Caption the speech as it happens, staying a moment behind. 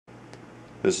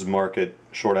This is Market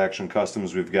Short Action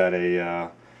Customs. We've got a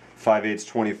 5/8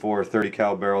 24 30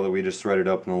 cal barrel that we just threaded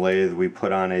up in the lathe. We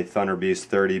put on a Thunder Beast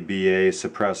 30 BA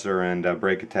suppressor and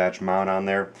brake attach mount on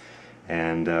there,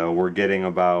 and we're getting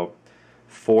about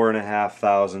 4.5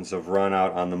 thousandths of run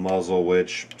out on the muzzle,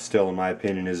 which still in my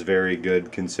opinion is very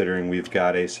good considering we've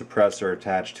got a suppressor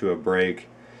attached to a brake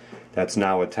that's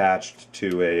now attached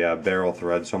to a barrel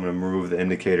thread. So I'm going to move the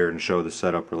indicator and show the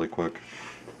setup really quick.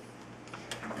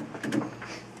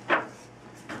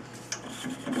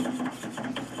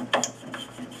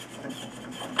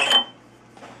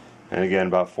 And again,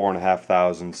 about 4.5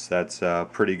 thousandths. That's a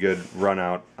pretty good run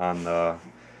out on the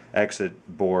exit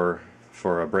bore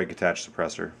for a brake attached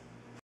suppressor.